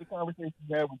love the conversation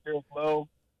you had with Derrick Lowe.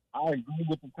 I agree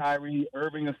with the Kyrie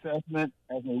Irving assessment.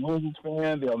 As a Wizards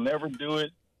fan, they'll never do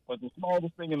it. But the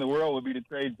smartest thing in the world would be to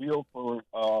trade Beal for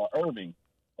Irving.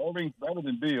 Irving's better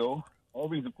than Beal.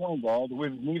 Irving's a point guard. The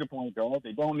Wizards need a point guard.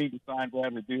 They don't need to sign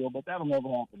Bradley Beal, but that'll never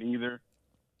happen either.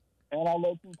 And I'll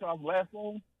let you talk last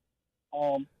thing.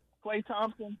 Klay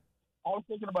Thompson, I was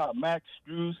thinking about Max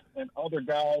Strus and other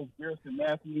guys, Garrison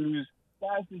Matthews,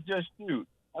 guys that just shoot.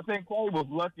 I think Klay was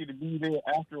lucky to be there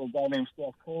after a guy named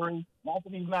Steph Curry. Not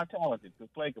that he's not talented, because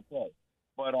Klay could play.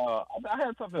 But I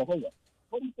had something to tell you.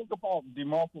 What do you think about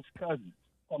DeMarcus Cousins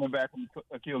coming back from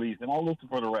Achilles? And I'll listen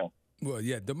for the rest. Well,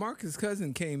 yeah, DeMarcus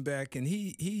Cousins came back, and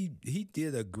he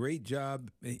did a great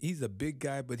job. He's a big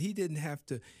guy, but he didn't have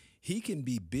to. He can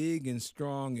be big and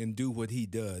strong and do what he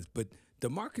does. But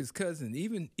DeMarcus Cousins,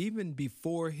 even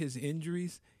before his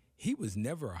injuries, he was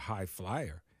never a high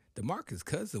flyer. DeMarcus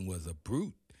Cousins was a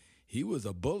brute. He was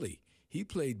a bully. He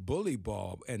played bully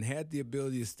ball and had the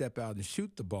ability to step out and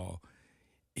shoot the ball.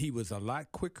 He was a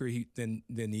lot quicker than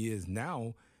he is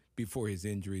now before his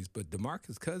injuries, but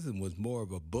DeMarcus Cousins was more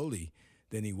of a bully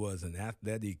than he was an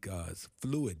athletic,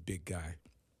 fluid big guy.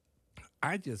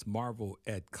 I just marvel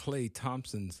at Klay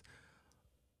Thompson's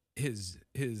his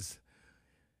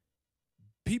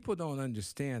people don't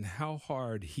understand how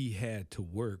hard he had to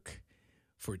work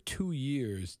for 2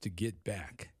 years to get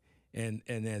back. And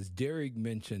as Derrick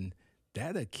mentioned,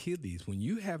 that Achilles, when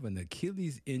you have an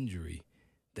Achilles injury,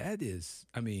 that is,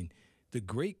 I mean, the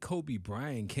great Kobe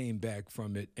Bryant came back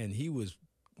from it and he was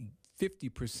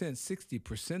 50%,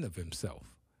 60% of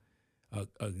himself.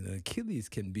 An Achilles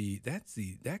can be,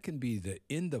 that can be the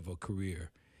end of a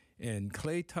career. And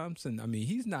Klay Thompson, I mean,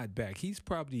 he's not back. He's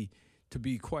probably, to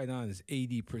be quite honest,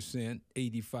 80%,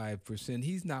 85%.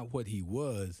 He's not what he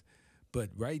was, but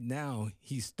right now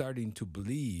he's starting to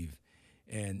believe,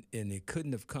 and it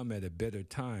couldn't have come at a better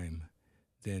time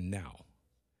than now.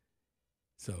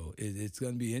 So it's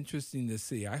going to be interesting to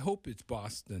see. I hope it's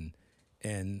Boston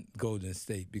and Golden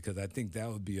State, because I think that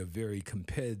would be a very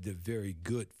competitive, very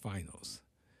good finals.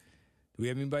 Do we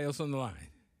have anybody else on the line?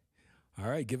 All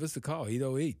right, give us a call.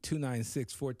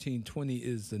 808-296-1420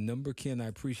 is the number. Ken, I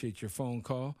appreciate your phone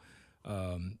call.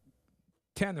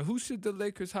 Tanner, who should the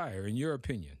Lakers hire, in your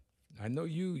opinion? I know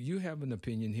you have an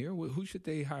opinion here. Who should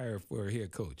they hire for a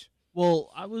head coach?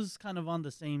 Well, I was kind of on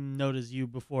the same note as you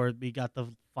before we got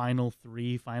the final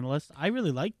 3 finalists. I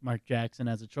really like Mark Jackson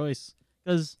as a choice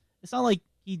because it's not like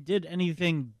he did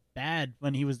anything bad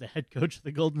when he was the head coach of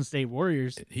the Golden State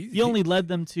Warriors. He only led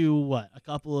them to, a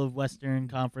couple of Western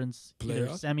Conference either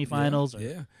semifinals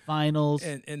or finals.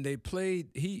 And they played,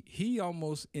 he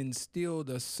almost instilled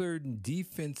a certain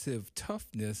defensive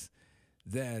toughness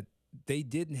that they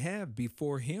didn't have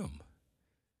before him.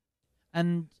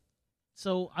 And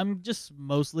so I'm just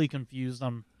mostly confused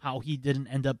on how he didn't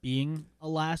end up being a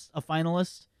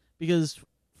finalist, because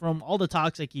from all the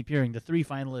talks I keep hearing, the 3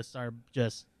 finalists are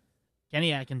just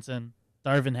Kenny Atkinson,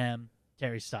 Darvin Ham,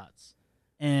 Terry Stotts.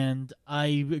 And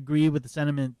I agree with the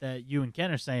sentiment that you and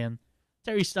Ken are saying.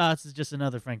 Terry Stotts is just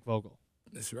another Frank Vogel.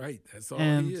 That's right. That's all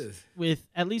he is.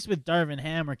 At least with Darvin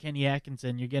Ham or Kenny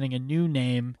Atkinson, you're getting a new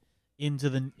name into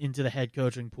the head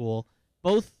coaching pool.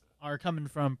 Both are coming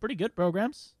from pretty good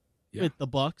programs with the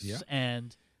Bucks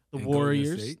and the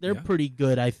Warriors. They're pretty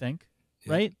good, I think.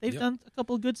 Right? They've done a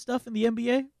couple of good stuff in the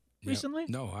NBA recently.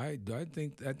 No, I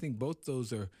think both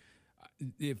those are.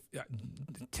 If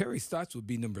Terry Stotts would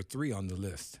be number 3 on the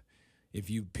list. If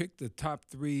you pick the top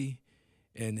 3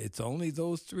 and it's only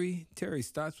those 3, Terry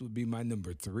Stotts would be my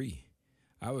number 3.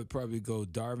 I would probably go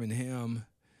Darvin Ham,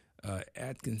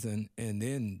 Atkinson, and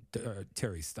then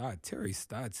Terry Stotts. Terry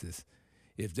Stotts is,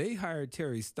 if they hire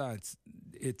Terry Stotts,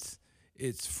 it's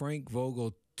Frank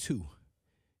Vogel 2.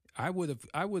 I would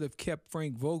have kept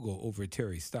Frank Vogel over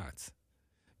Terry Stotts,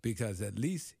 because at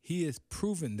least he has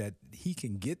proven that he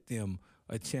can get them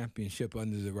a championship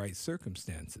under the right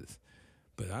circumstances.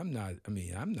 But I'm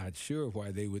not sure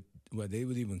why they would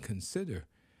even consider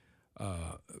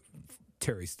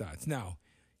Terry Stotts. Now,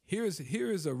 here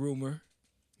is a rumor.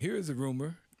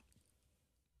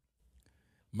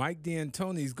 Mike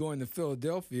D'Antoni's going to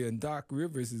Philadelphia and Doc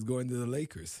Rivers is going to the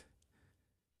Lakers.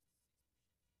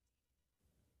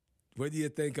 What do you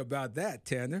think about that,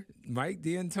 Tanner? Mike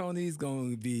D'Antoni's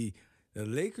going to be, the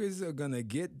Lakers are going to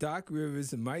get Doc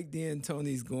Rivers, and Mike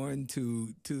D'Antoni's going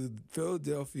to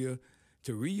Philadelphia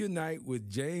to reunite with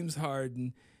James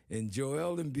Harden, and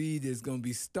Joel Embiid is going to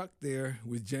be stuck there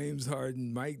with James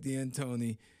Harden, Mike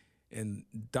D'Antoni, and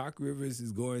Doc Rivers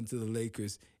is going to the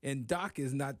Lakers. And Doc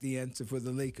is not the answer for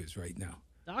the Lakers right now.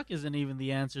 Doc isn't even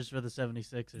the answers for the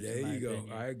 76ers. There you go.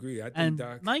 Opinion. I agree. I think and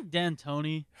Doc. Mike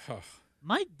D'Antoni.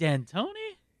 Mike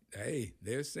D'Antoni? Hey,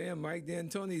 they're saying Mike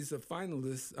D'Antoni's a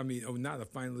finalist. I mean, not a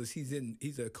finalist.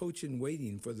 He's a coach in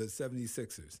waiting for the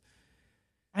 76ers.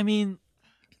 I mean,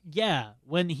 yeah,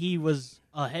 when he was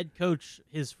a head coach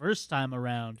his first time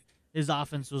around, his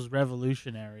offense was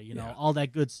revolutionary, all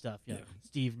that good stuff.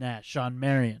 Steve Nash, Sean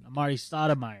Marion, Amari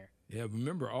Stoudemire. Yeah,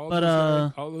 remember all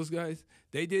those guys?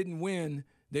 They didn't win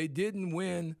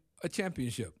a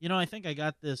championship. I think I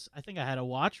got this. I think I had a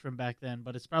watch from back then,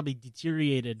 but it's probably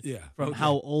deteriorated from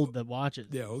how old the watch is.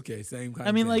 Yeah, okay, same kind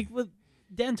I mean, thing. like with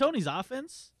D'Antoni's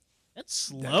offense, that's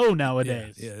slow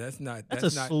nowadays. Yeah, that's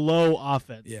a slow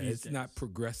offense. Yeah, it's not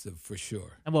progressive for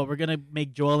sure. And we're gonna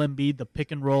make Joel Embiid the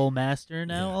pick and roll master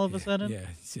now all of a sudden? Yeah,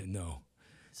 no.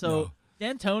 So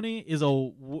D'Antoni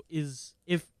is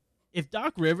if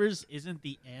Doc Rivers isn't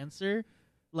the answer,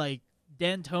 like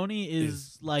D'Antoni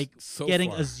is like so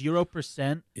getting far. a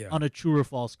 0% on a true or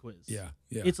false quiz. Yeah.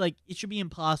 It's like it should be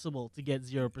impossible to get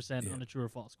 0% on a true or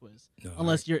false quiz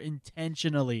unless you're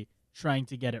intentionally trying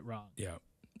to get it wrong. Yeah,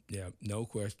 no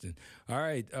question. All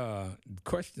right,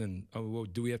 question. Oh, well,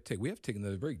 do we have to take? We have to take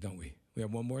another break, don't we? We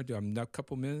have one more. Do I have a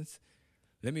couple minutes?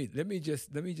 Let me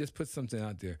just put something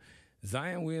out there.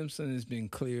 Zion Williamson has been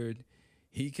cleared.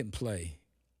 He can play.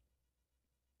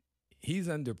 He's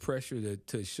under pressure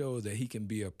to show that he can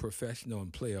be a professional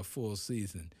and play a full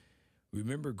season.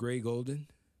 Remember Greg Oden?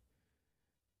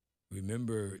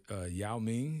 Remember Yao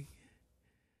Ming?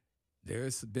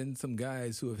 There's been some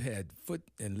guys who have had foot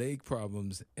and leg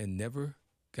problems and never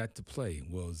got to play.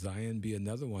 Will Zion be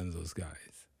another one of those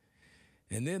guys?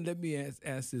 And then let me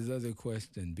ask this other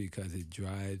question because it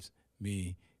drives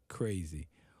me crazy.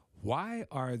 Why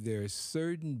are there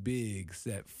certain bigs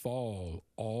that fall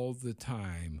all the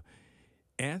time?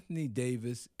 Anthony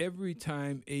Davis, every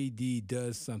time AD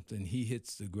does something, he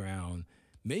hits the ground.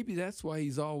 Maybe that's why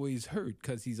he's always hurt,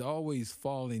 because he's always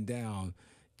falling down.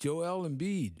 Joel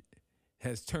Embiid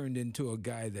has turned into a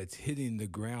guy that's hitting the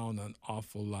ground an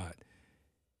awful lot.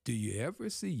 Do you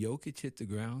ever see Jokic hit the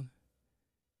ground?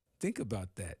 Think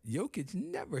about that. Jokic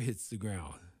never hits the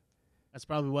ground. That's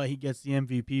probably why he gets the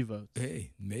MVP votes.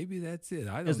 Hey, maybe that's it. I don't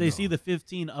know. Because they see the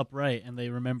 15 upright and they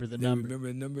remember the number. Remember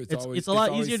the number. It's a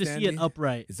lot easier to see it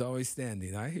upright. It's always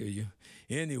standing. I hear you.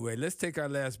 Anyway, let's take our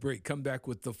last break. Come back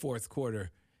with the fourth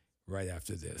quarter right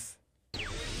after this.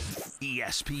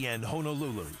 ESPN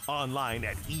Honolulu. Online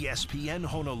at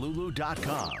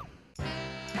espnhonolulu.com.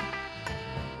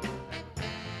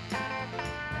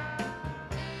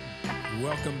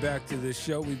 Welcome back to the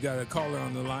show. We've got a caller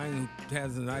on the line who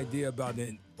has an idea about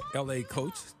an L.A.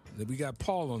 coach. We got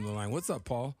Paul on the line. What's up,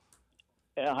 Paul?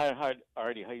 Hi,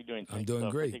 Artie. How you doing? I'm doing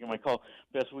great. For taking my call.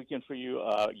 Best weekend for you,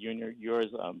 you and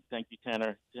yours. Thank you,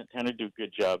 Tanner. Tanner do a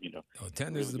good job, you know. Oh,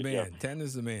 Tanner's the man.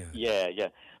 Tanner's the man. Yeah.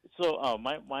 So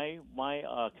my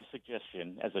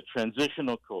suggestion as a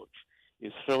transitional coach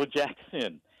is Phil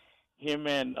Jackson. Him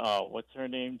and what's her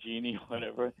name, Jeannie,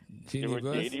 whatever. Jeannie they were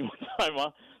Buss? dating one time.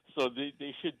 So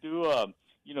they should do.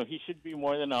 He should be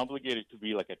more than obligated to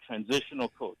be like a transitional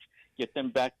coach. Get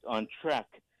them back on track.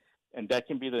 And that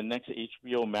can be the next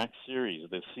HBO Max series,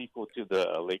 the sequel to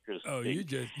the Lakers. Oh, thing. you're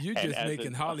just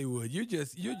making Hollywood. You're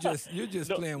just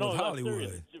playing with Hollywood.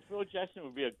 Serious. Phil Jackson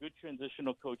would be a good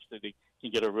transitional coach that they can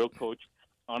get a real coach.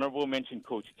 Honorable mention,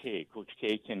 Coach K. Coach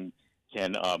K can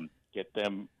get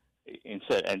them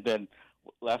instead. And then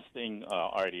last thing,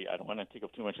 Artie, I don't want to take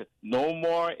up too much. No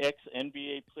more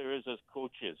ex-NBA players as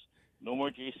coaches. No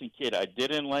more Jason Kidd. I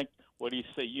didn't like what he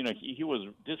said. You know, he was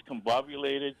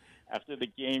discombobulated after the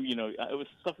game. You know, it was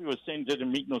stuff he was saying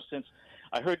didn't make no sense.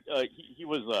 I heard he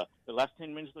was the last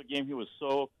 10 minutes of the game. He was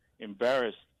so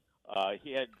embarrassed.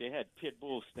 They had pit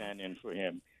bulls stand in for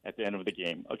him at the end of the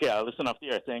game. Okay, I'll listen off the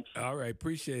air. Thanks. All right,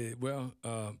 appreciate it. Well,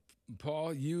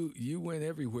 Paul, you went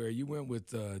everywhere. You went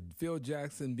with Phil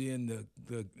Jackson being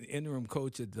the interim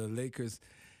coach at the Lakers.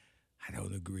 I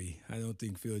don't agree. I don't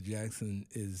think Phil Jackson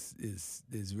is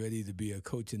ready to be a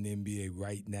coach in the NBA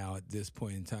right now at this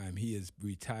point in time. He is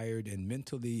retired, and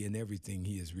mentally and everything,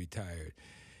 he is retired.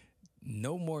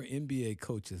 No more NBA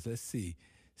coaches. Let's see.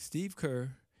 Steve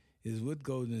Kerr is with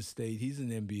Golden State. He's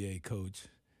an NBA coach.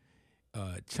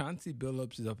 Chauncey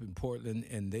Billups is up in Portland,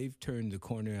 and they've turned the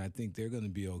corner, and I think they're going to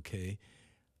be okay.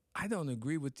 I don't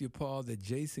agree with you, Paul, that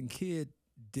Jason Kidd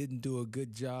didn't do a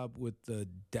good job with the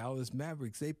Dallas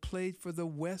Mavericks. They played for the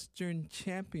Western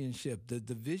Championship, the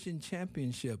division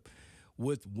championship,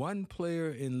 with one player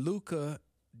in Luka,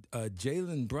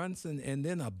 Jalen Brunson, and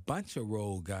then a bunch of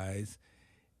role guys.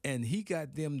 And he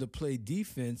got them to play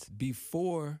defense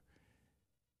before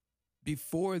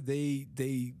they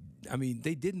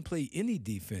didn't play any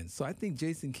defense. So I think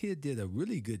Jason Kidd did a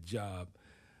really good job.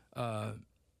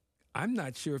 I'm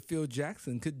not sure Phil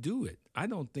Jackson could do it. I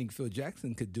don't think Phil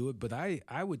Jackson could do it, but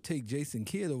I would take Jason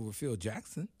Kidd over Phil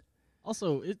Jackson.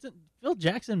 Also, Phil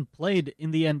Jackson played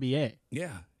in the NBA.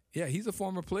 Yeah, he's a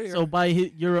former player. So by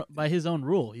his own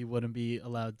rule, he wouldn't be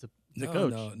allowed to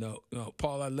coach. No.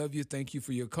 Paul, I love you. Thank you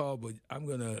for your call, but I'm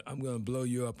gonna blow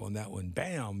you up on that one.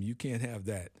 Bam! You can't have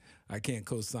that. I can't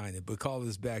co-sign it. But call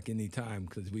us back anytime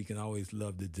because we can always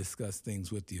love to discuss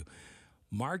things with you.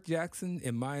 Mark Jackson,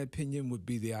 in my opinion, would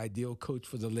be the ideal coach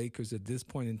for the Lakers at this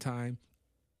point in time.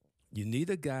 You need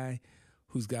a guy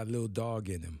who's got a little dog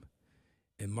in him.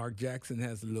 And Mark Jackson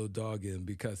has a little dog in him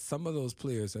because some of those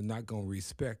players are not going to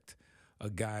respect a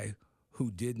guy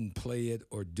who didn't play it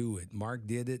or do it. Mark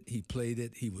did it. He played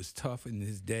it. He was tough in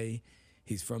his day.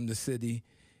 He's from the city,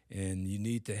 and you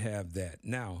need to have that.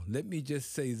 Now, let me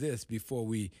just say this before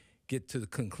we get to the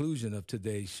conclusion of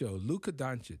today's show. Luka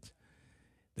Doncic.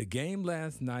 The game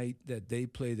last night that they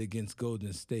played against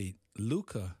Golden State,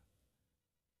 Luka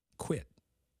quit.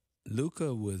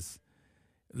 Luka,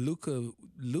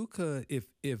 if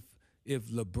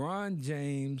LeBron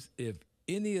James, if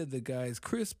any of the guys,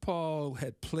 Chris Paul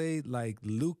had played like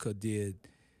Luka did,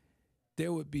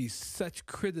 there would be such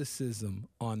criticism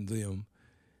on them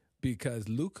because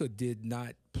Luka did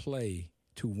not play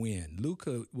to win.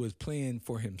 Luka was playing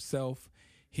for himself.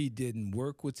 He didn't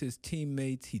work with his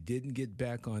teammates. He didn't get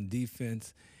back on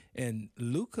defense. And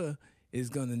Luka is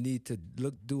going to need to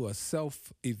do a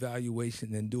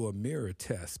self-evaluation and do a mirror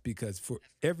test because for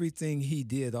everything he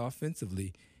did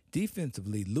offensively,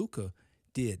 defensively, Luka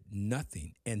did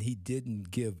nothing, and he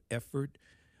didn't give effort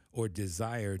or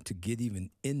desire to get even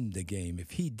in the game.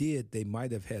 If he did, they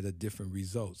might have had a different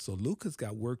result. So Luka's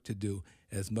got work to do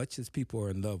as much as people are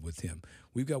in love with him.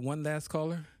 We've got one last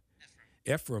caller.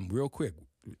 Ephraim, real quick.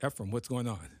 Ephraim, what's going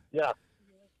on? Yeah.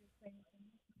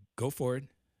 Go for it.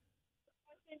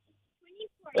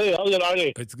 Hey, how's it,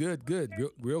 Artie? It's good, good.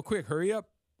 Real quick, hurry up.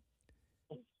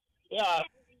 Yeah.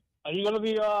 Are you going to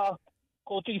be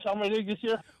coaching Summer League this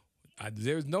year?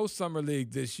 There's no Summer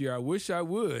League this year. I wish I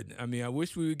would. I mean, I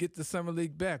wish we would get the Summer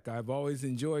League back. I've always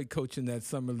enjoyed coaching that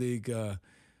Summer League.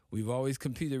 We've always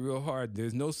competed real hard.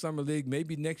 There's no Summer League.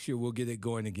 Maybe next year we'll get it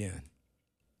going again.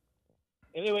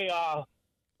 Anyway, I've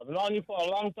known you for a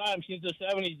long time, since the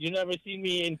 70s. You never seen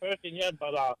me in person yet,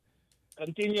 but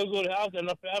continue good health and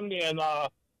a family, and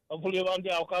hopefully one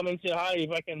day I'll come and say hi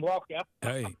if I can walk, yeah?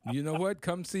 Hey, you know what?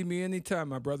 Come see me anytime,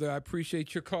 my brother. I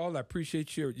appreciate your call. I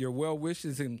appreciate your well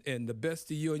wishes and the best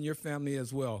to you and your family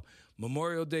as well.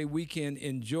 Memorial Day weekend.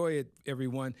 Enjoy it,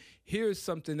 everyone. Here's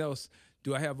something else.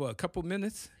 Do I have a couple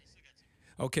minutes?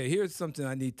 Okay, here's something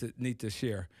I need to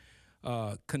share.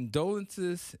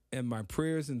 Condolences and my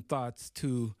prayers and thoughts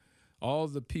to all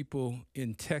the people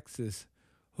in Texas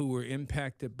who were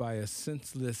impacted by a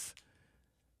senseless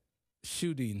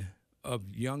shooting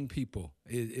of young people.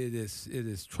 It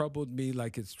has troubled me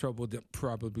like it's troubled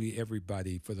probably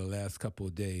everybody for the last couple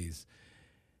of days.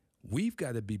 We've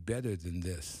got to be better than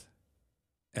this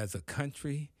as a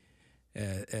country,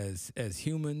 as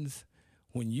humans.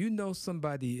 When you know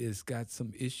somebody has got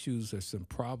some issues or some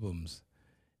problems,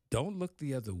 don't look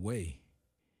the other way.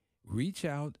 Reach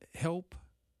out, help,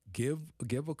 give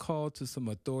a call to some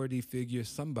authority figure,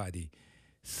 somebody.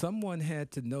 Someone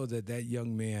had to know that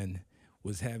young man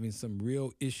was having some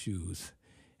real issues,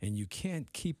 and you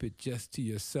can't keep it just to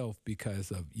yourself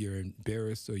because of you're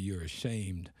embarrassed or you're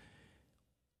ashamed.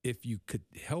 If you could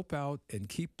help out and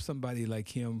keep somebody like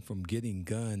him from getting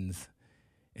guns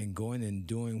and going and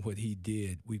doing what he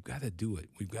did, we've got to do it.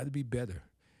 We've got to be better.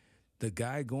 The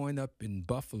guy going up in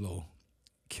Buffalo,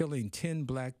 killing 10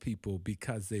 black people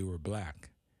because they were black.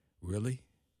 Really?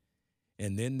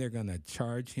 And then they're going to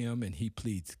charge him and he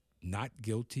pleads not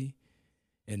guilty.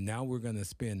 And now we're going to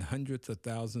spend hundreds of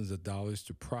thousands of dollars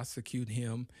to prosecute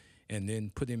him and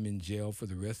then put him in jail for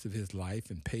the rest of his life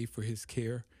and pay for his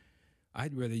care.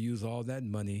 I'd rather use all that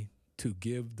money to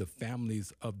give the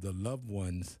families of the loved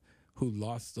ones who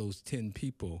lost those 10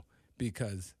 people,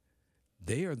 because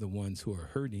they are the ones who are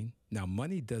hurting. Now,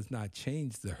 money does not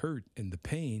change the hurt and the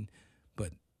pain,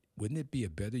 but wouldn't it be a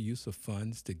better use of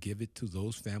funds to give it to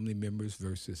those family members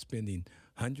versus spending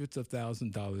hundreds of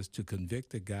thousands of dollars to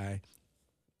convict a guy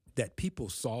that people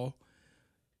saw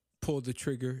pull the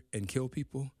trigger and kill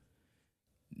people?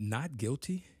 Not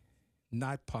guilty?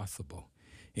 Not possible.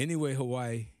 Anyway,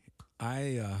 Hawaii,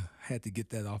 I had to get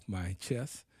that off my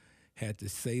chest, had to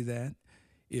say that.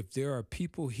 If there are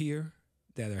people here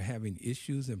that are having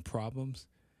issues and problems,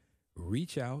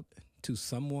 reach out to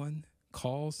someone,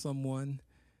 call someone.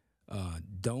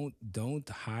 Don't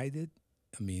hide it.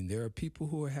 I mean, there are people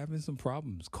who are having some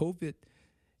problems. COVID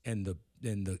and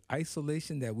the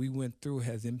isolation that we went through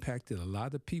has impacted a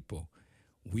lot of people.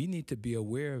 We need to be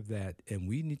aware of that, and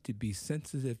we need to be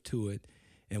sensitive to it,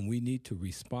 and we need to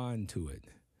respond to it.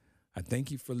 I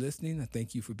thank you for listening. I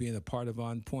thank you for being a part of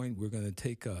On Point. We're going to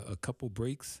take a couple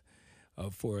breaks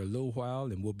for a little while,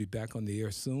 and we'll be back on the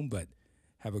air soon. But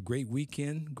have a great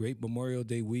weekend, great Memorial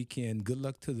Day weekend. Good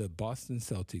luck to the Boston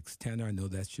Celtics. Tanner, I know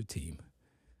that's your team.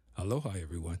 Aloha,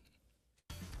 everyone.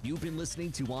 You've been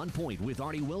listening to On Point with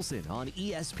Artie Wilson on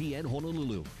ESPN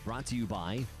Honolulu. Brought to you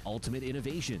by Ultimate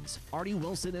Innovations, Artie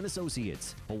Wilson and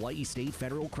Associates, Hawaii State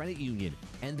Federal Credit Union,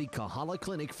 and the Kahala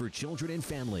Clinic for Children and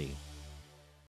Family.